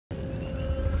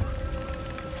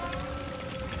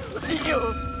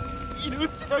よ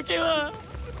命だけは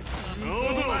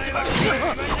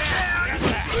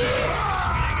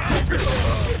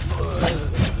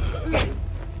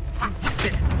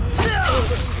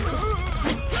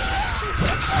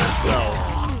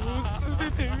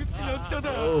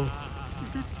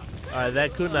Alright,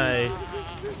 that kunai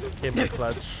came in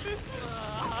clutch.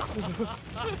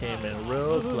 Came in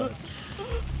real clutch.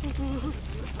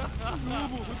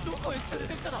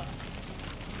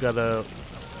 Gotta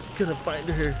find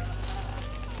her.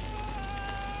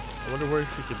 I wonder where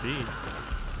she could be.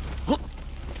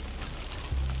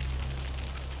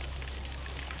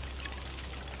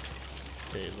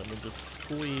 Okay, let me just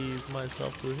squeeze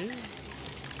myself through here.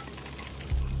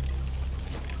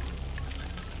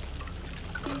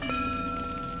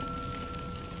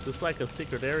 Is this like a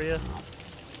secret area?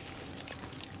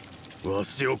 わ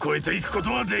しを超えていくこ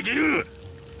とはできる。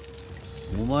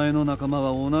お前の仲間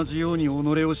は同じように己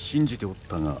を信じておっ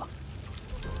たが、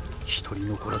一人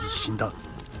残らず死んだ。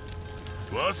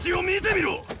わしを見てみ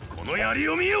ろ。この槍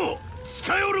を見よう。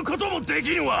近寄ることもで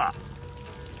きるわ。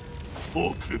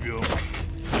臆病。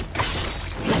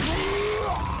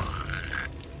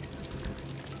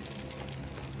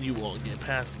You won't get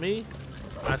past me.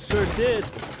 I sure did.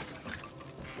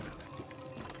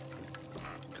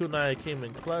 Kunai came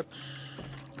in clutch.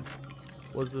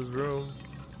 What's this room?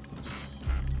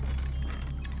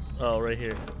 Oh, right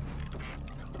here.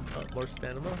 More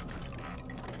stamina.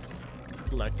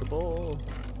 Collectible.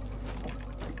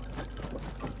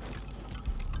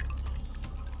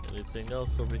 Anything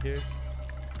else over here?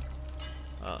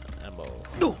 Ammo.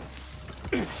 No.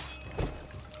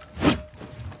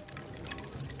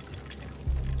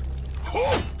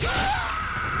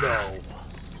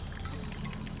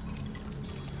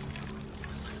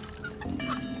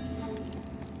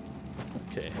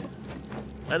 Okay.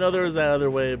 I know there was that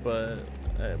other way, but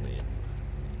I mean.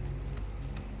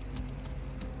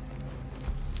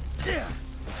 Okay.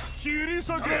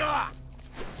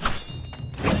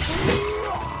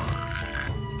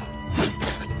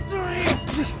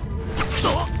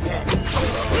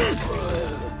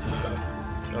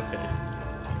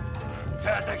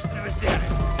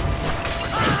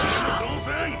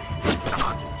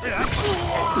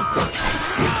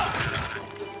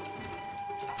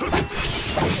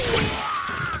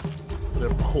 They're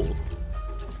both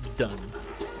done.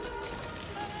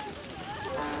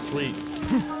 Sweet.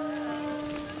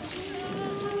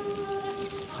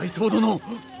 斉藤殿、お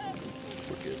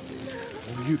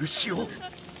許しを。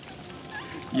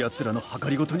奴らの計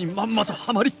りごとにまんまと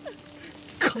はまり、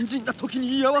肝心な時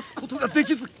に居合わすことがで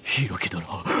きず。弘樹殿、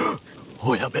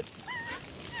おや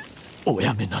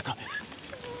めなさい。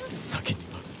先に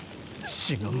は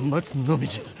死が待つのみ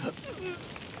じゃ。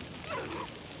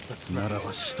なら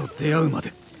ば死と出会うま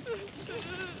で。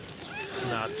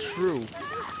Not true.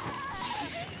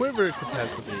 Quiver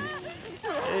capacity.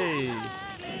 Hey.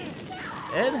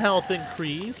 And health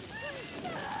increase.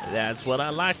 That's what I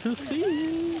like to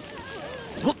see.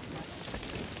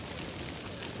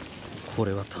 こ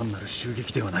れは単なる襲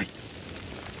撃ではない。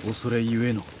恐れゆ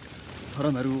えのさ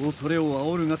らなる恐れ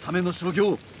を煽るがための所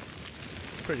業。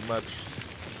Pretty much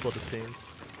what it seems.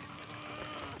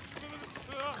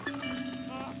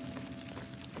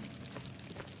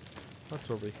 What's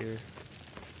over here?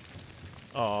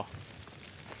 Oh,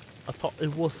 I thought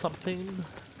it was something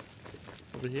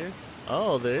over here.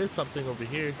 Oh, there is something over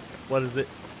here. What is it?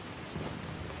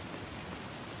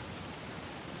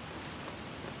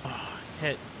 Oh, I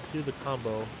can't do the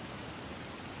combo.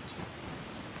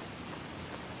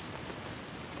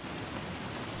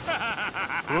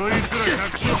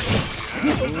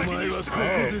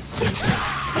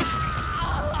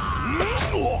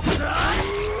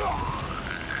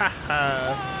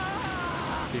 Haha.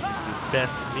 Did you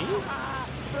best me?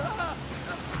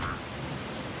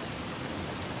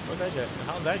 What that guy?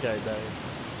 How'd that guy die?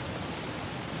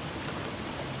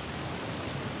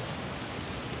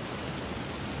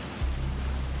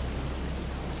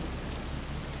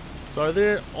 So are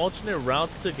there alternate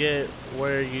routes to get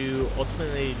where you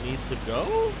ultimately need to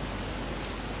go?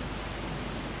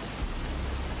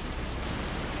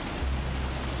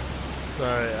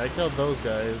 Sorry, I killed those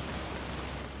guys.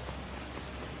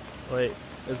 Wait,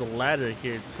 there's a ladder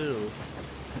here too.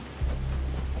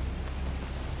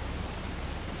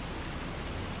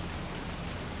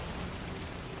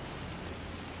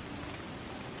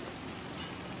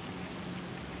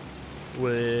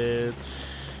 Which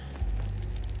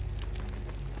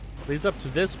leads up to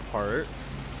this part.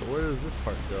 So where does this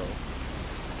part go?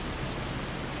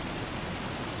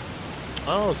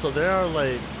 Oh, so there are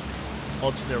like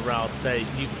alternate routes that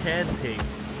you can take.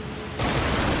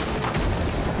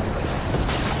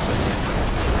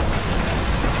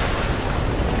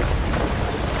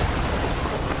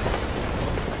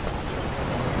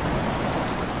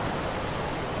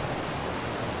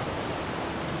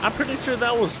 I'm pretty sure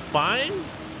that was fine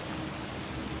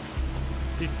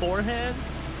beforehand,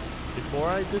 before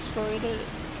I destroyed it,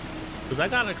 because I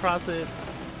got across it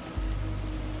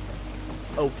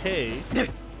okay. I'm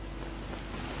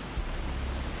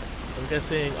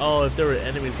guessing, oh, if there were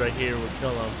enemies right here, we'd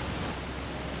kill them.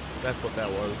 That's what that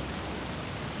was.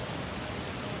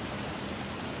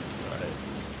 Alright,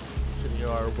 let's continue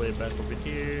our way back over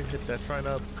here, hit that shrine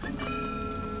up.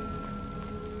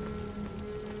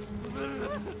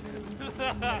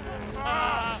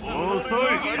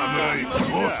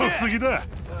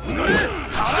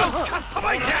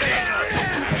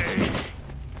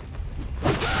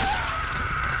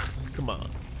 Come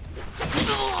on.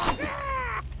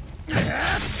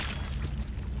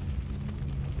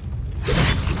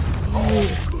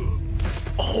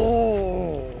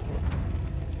 Oh,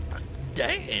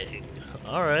 dang.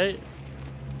 All right.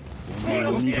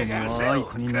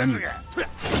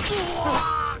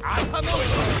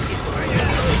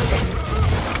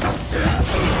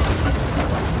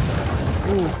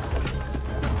 Ooh.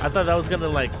 I thought that was gonna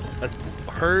like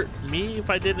hurt me if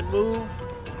I didn't move,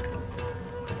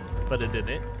 but it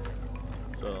didn't.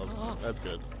 So that's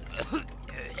good.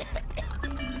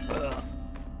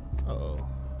 Uh-oh.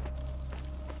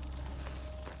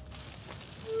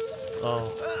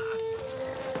 Oh.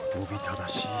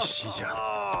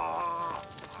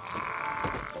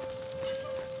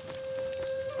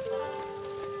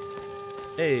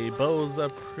 Hey, bows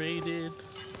upgraded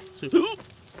to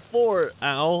 4.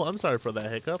 Ow, I'm sorry for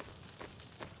that hiccup.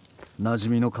 馴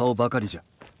染みの顔ばかりじゃ。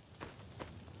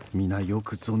皆よ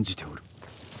く存じておる。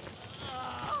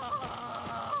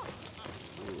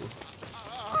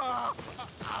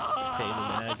Pain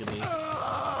and agony.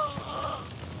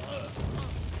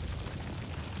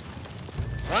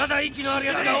 まだ息のある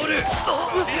やつがおる。後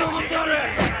ろにいておる。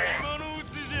今のう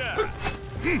ちじゃ。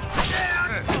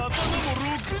頭も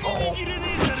ろくに握れね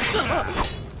えじゃねえか。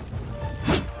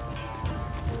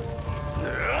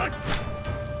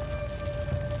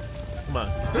Come on.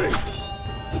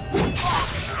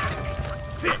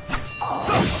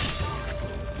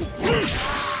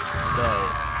 No.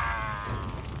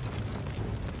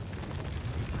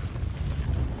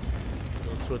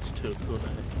 We'll switch to a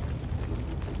kunai.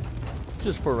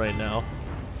 Just for right now.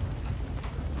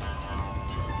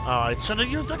 Oh, I should have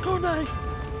used a kunai.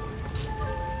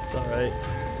 It's alright.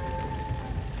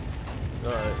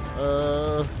 Alright,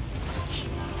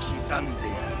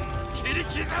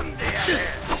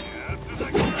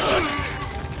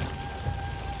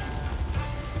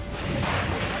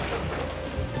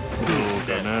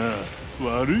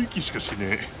悪い気しかし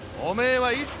ねえ。おめえ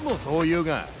はいつもそう言う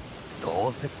が、ど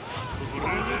うせ。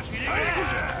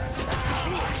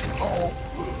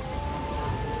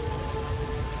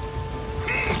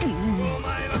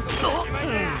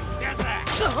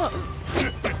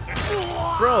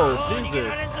Bro,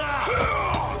 Jesus.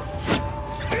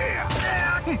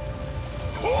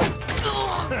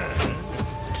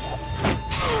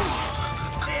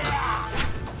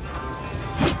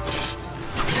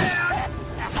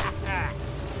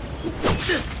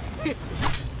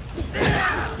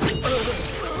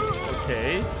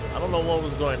 Okay, I don't know what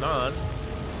was going on.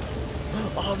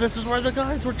 Oh, this is where the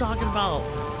guys were talking about.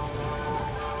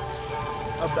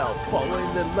 About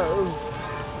falling in love.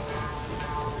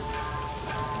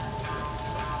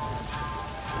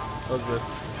 What's this?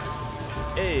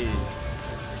 Hey.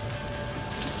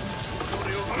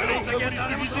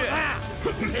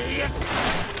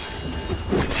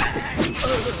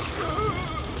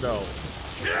 No.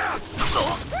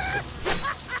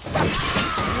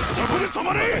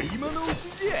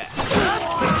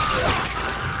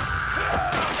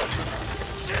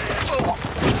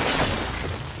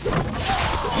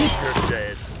 You're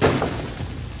dead.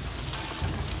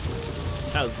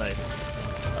 That was nice.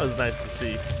 That was nice to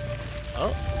see.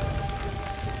 Oh.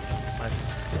 My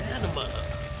stamina.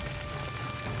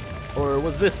 Or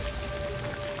was this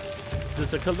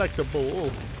just a collectible?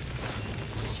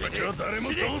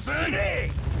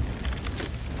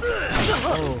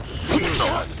 Oh, shoot.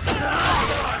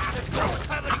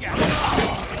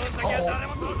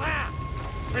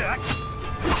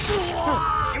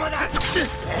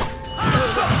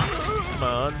 Come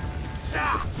on.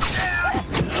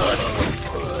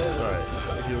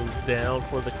 Alright, you down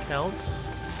for the count?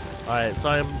 Alright, so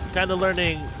I'm kind of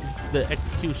learning the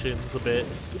executions a bit.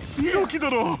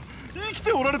 Just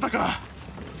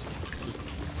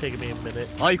taking me a minute.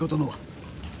 愛子殿は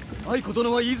愛子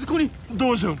殿はいずこに。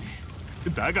道場に。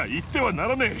だが言ってはな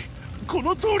らねえ。こ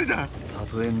の通りだ。た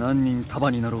とえ何人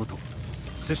束になろうと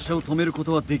拙者を止めるこ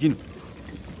とはできぬ。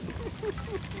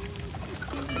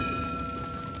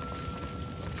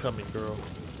 Coming, girl.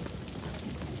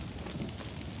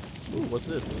 Ooh, what's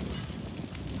this?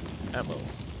 Ammo.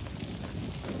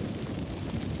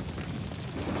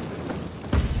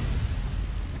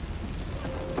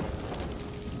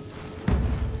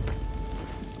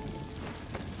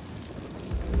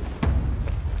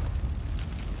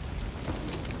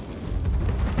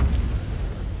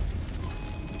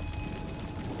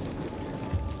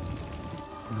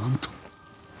なんとこ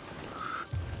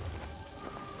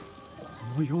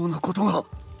のようなことが。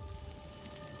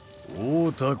会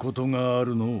うたことがあ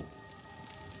るの。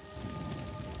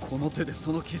この手で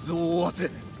その傷を負わせ、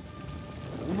己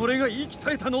が言い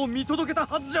鍛えたのを見届けた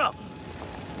はずじゃ。こ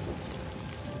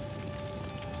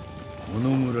の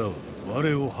村は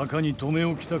我を墓に留め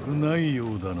置きたくないよ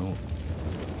うだの。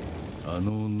あ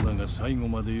の女が最後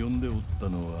まで呼んでおった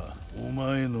のはお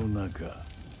前の中。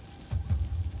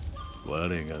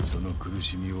我がその苦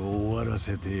しみを終わら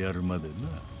せてやるまでな。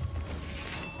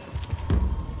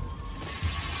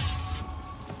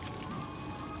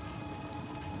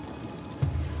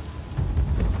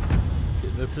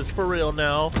This is for real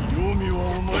now. ヨミは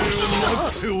お前を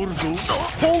待っておるぞ。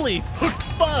Holy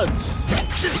fudge!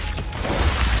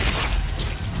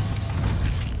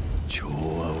 調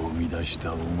和を乱し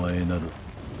たお前など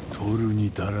取る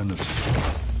に足らぬ。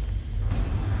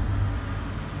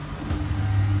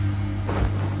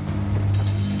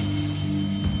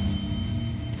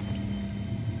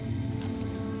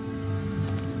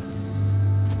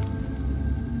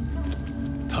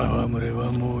戯れ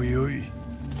はもうよい。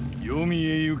ヨミ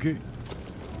へ行け。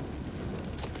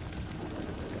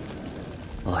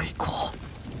愛子。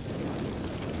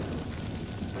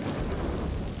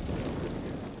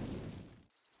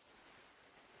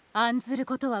案ずる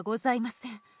ことはございませ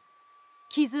ん。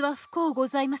傷は不幸ご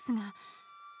ざいますが、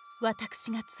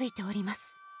私がついておりま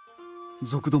す。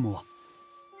族どもは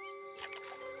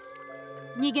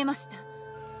逃げました。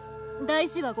大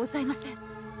事はございません。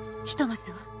ひとま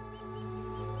ずは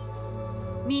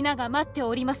皆が待って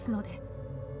おりますので、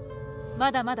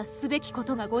まだまだすべきこ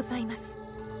とがございます。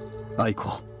愛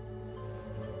子、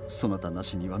そなたな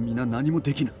しには皆何も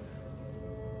できぬ。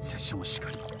拙者もしか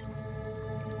り。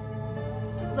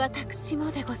私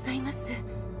もでございます。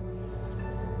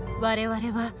我々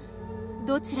は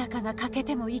どちらかが欠け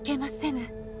てもいけませぬ。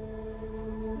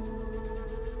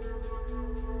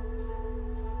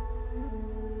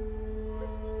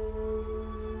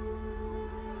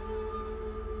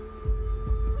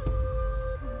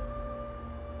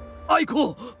愛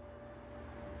子、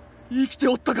生きて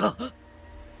おったか。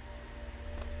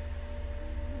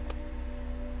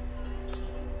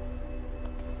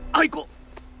愛子、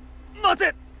待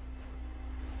て。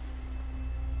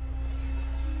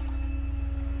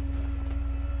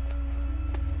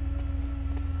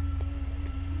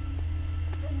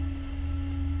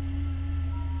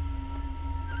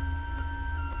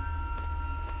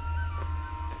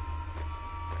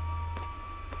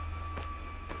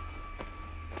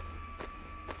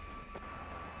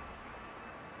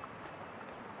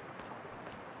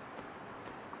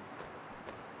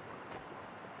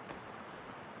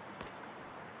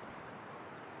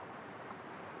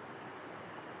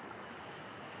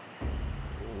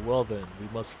Well then, we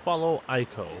must follow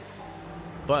Aiko.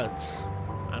 But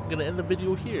I'm gonna end the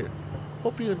video here.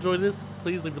 Hope you enjoyed this.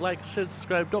 Please leave a like, share,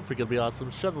 subscribe. Don't forget to be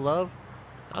awesome. Share the love.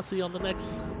 I'll see you on the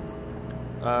next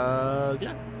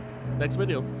next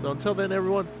video. So until then,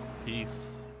 everyone,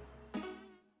 peace.